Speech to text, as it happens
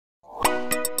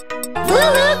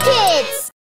Lulu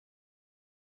Kids!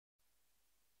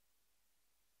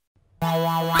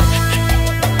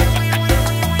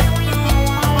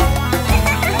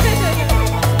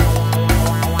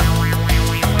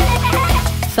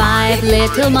 Five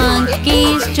little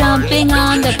monkeys jumping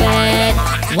on the bed.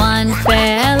 One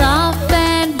fell off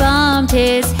and bumped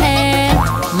his head.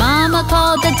 Mama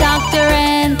called the doctor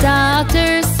and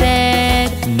doctor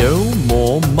said, "No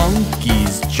more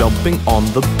monkeys jumping on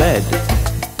the bed."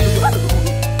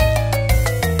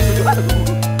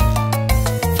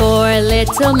 Four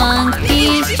little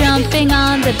monkeys jumping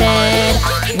on the bed.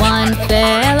 One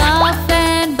fell off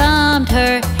and bumped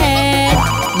her head.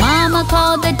 Mama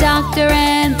called the doctor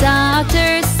and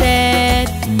doctor said,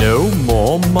 "No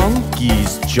more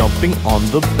monkeys jumping on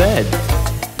the bed."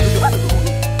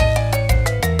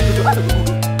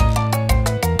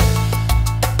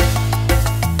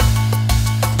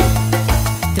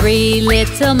 Three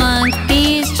little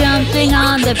monkeys jumping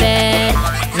on the bed.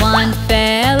 One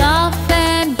fell off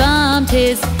and bumped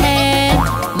his head.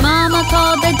 Mama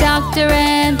called the doctor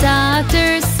and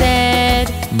doctor said,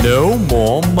 "No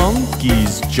more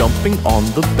monkeys jumping on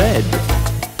the bed."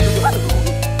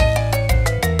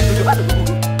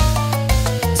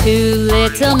 Two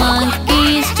little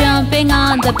monkeys jumping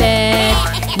on the bed.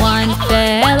 One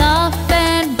fell off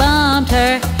and bumped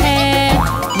her head.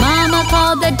 Mama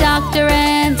called the doctor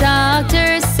and doctor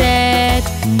said,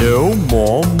 "No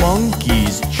more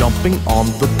monkeys jumping on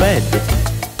the bed."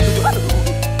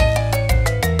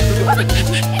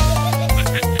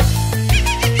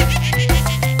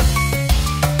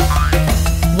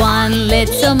 One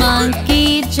little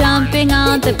monkey jumping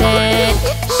on the bed.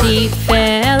 She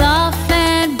fell off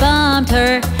and bumped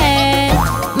her head.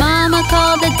 Mama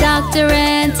called the doctor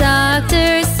and doctor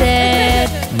said,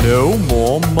 "No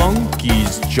more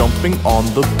monkeys jumping on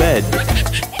the bed."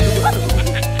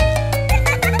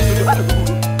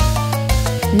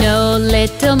 No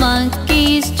little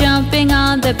monkeys jumping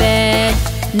on the bed.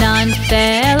 None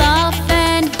fell off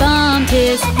and bumped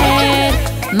his head.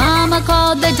 Mama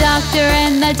called the doctor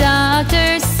and the doctor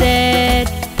said,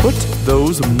 "Put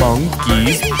those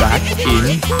monkeys back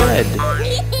in bed."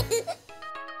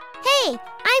 Hey,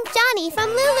 I'm Johny from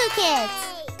Lulu Kids.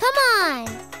 Come on,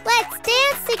 let's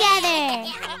dance together.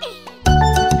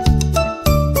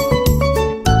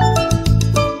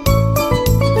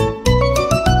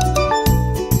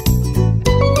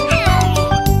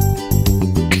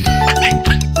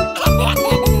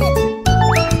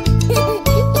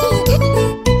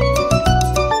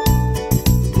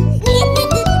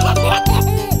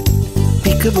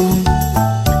 Peekaboo,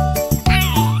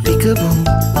 peekaboo.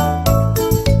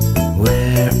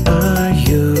 Where are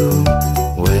you?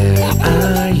 Where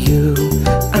are you?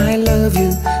 I love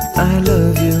you, I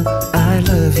love you, I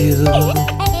love you.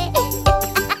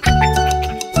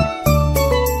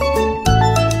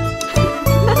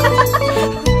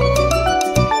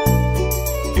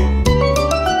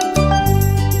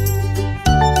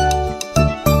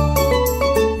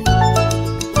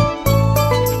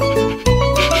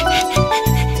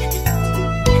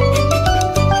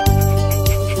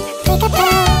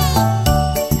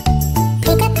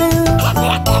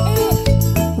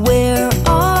 Where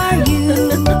are you?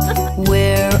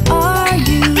 Where are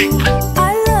you?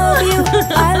 I love you,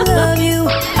 I love you,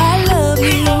 I love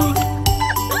you.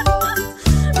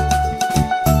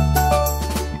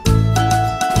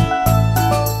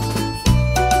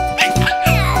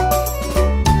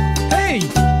 Hey!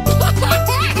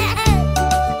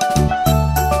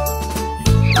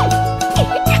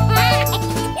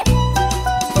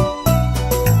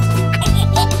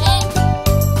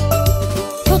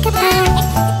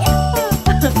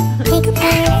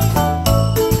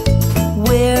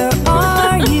 Where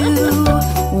are you?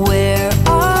 Where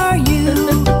are you?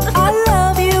 I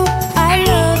love you, I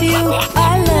love you, I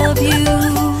love you.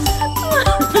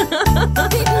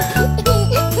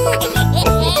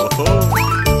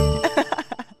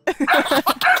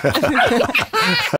 Oh.